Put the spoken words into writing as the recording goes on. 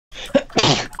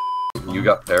You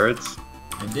got parrots?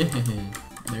 I did.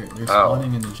 They're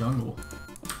spawning in the jungle.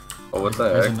 Oh, what the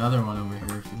There's heck? another one over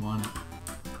here if you want it.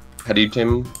 How do you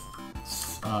tame?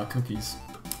 Cookies.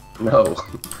 No.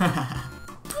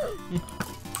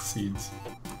 Seeds.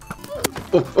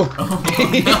 Oh, oh. Oh,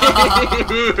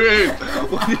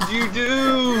 What did you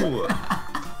do?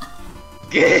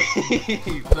 Gabe!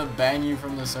 I'm gonna ban you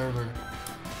from the server.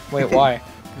 Wait, why?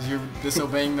 Because you're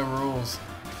disobeying the rules.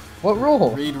 What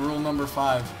rule? Read rule number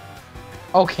 5.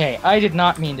 Okay, I did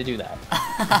not mean to do that.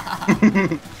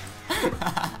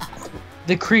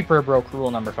 The creeper broke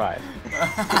rule number 5.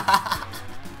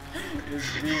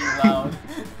 It's being loud.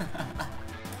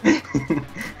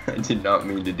 I did not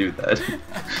mean to do that.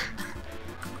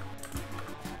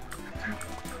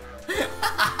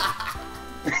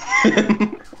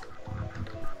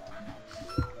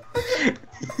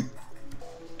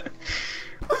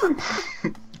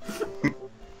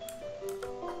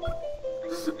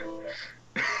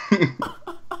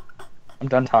 I'm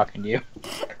done talking to you.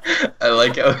 I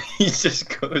like how he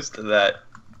just goes to that.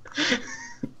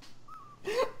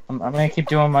 I'm gonna keep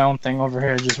doing my own thing over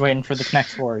here, just waiting for the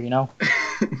next floor, you know?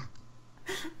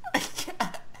 I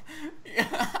can't.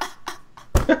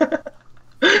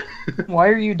 Why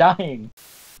are you dying?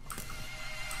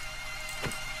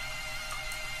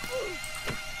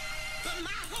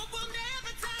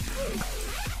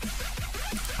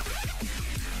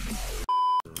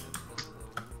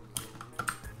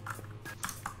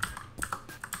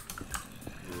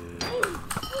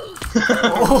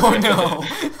 Oh no!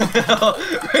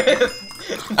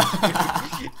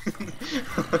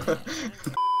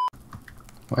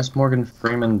 Why is Morgan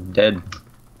Freeman dead?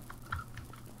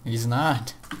 He's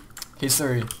not.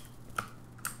 History.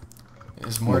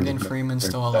 Is Morgan Freeman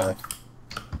still alive?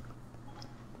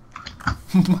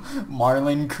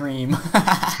 Marlin Cream.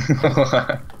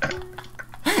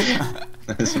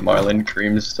 Is Marlon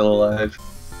Cream still alive?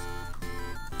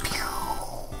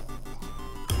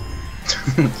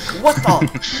 What the?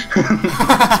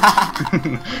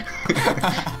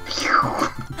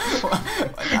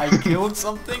 I killed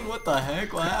something? What the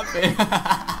heck? What happened?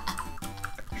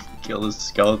 Kill his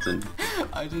skeleton.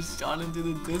 I just shot into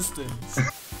the distance.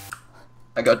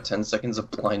 I got 10 seconds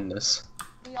of blindness.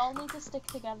 We all need to stick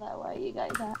together. Where are you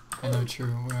guys at? I know, true.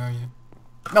 Where are you?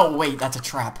 No, wait, that's a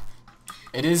trap.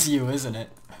 It is you, isn't it?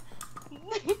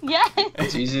 Yeah.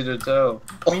 It's easy to tell.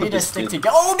 We need to stick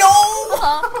together. Oh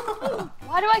no!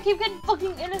 Why do I keep getting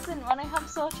fucking innocent when I have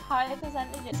such high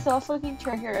percentages? It's so fucking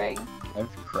triggering. I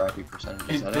have crappy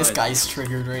percentages. This guy's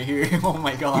triggered right here. Oh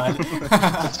my god.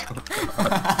 What's going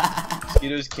on?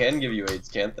 Mosquitoes can give you AIDS,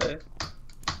 can't they?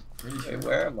 Pretty sure. Wait,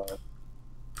 where am I?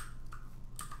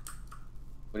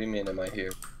 What do you mean, am I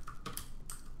here?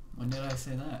 When did I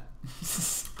say that?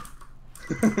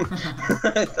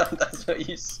 I thought that's what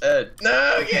you said.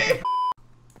 No, okay.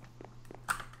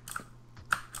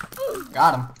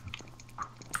 Got him.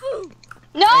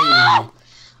 No!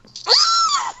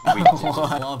 Hey.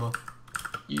 Lava.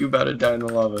 You about to die in the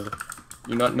lava.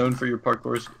 You're not known for your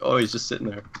parkour. Oh, he's just sitting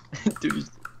there. Dude,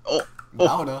 he's... Oh, oh.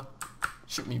 Louder.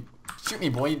 Shoot me,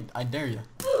 boy! I dare you.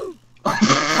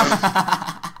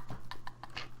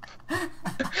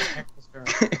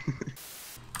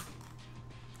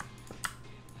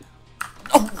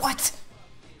 Oh, what?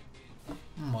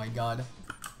 Oh my god.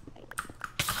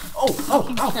 Oh,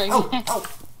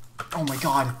 oh my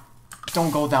god.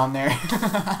 Don't go down there.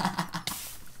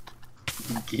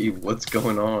 Gabe, what's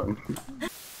going on?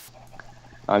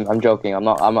 I'm joking. I'm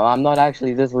not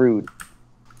actually this rude.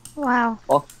 Wow.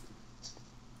 Oh.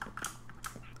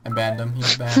 I banned him.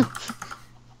 He's banned.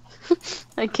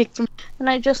 I kicked him. And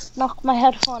I just knocked my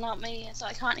headphone out my ear so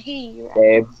I can't hear you.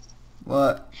 Babe,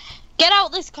 What? Get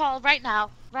out this call right now.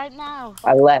 Right now.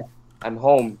 I left. I'm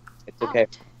home. It's okay.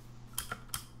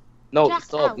 No, Jack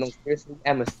stop. out. No, seriously,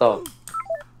 Emma, stop.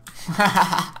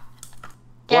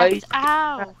 Get Why?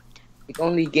 out. It's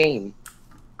only game.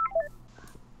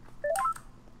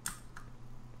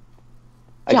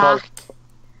 I Jack.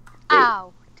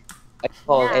 Out.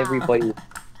 call Now. everybody.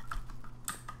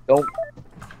 Don't.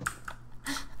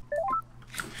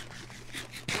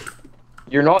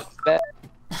 You're not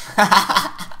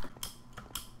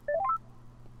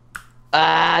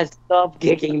stop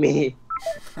kicking me.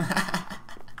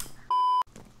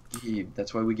 Gabe,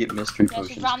 that's why we get mystery Yeah, she's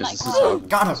potions, around because that this is corner. how...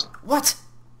 Got her. What?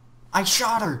 I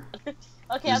shot her.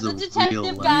 Okay, He's I'm the a real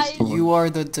detective, life guys. story. You are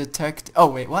the detective. Oh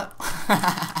wait, what?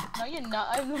 No, you're not.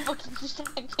 I'm the fucking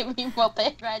detective. You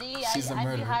puppet. Ready? She's the I'm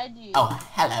murderer. behind you. Oh,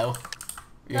 hello.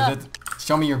 You're Look. the.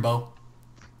 Show me your bow.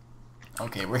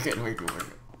 Okay, we're good. We're good. We're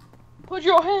good. Put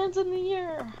your hands in the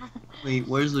air. Wait,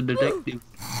 where's the detective?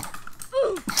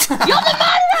 You're the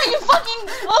murderer! you fucking.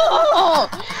 Oh!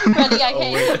 Ready, I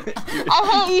hate you.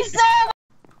 I hate you so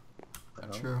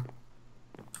much. True.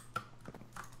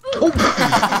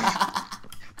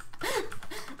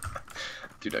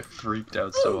 Dude, I freaked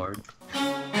out so hard.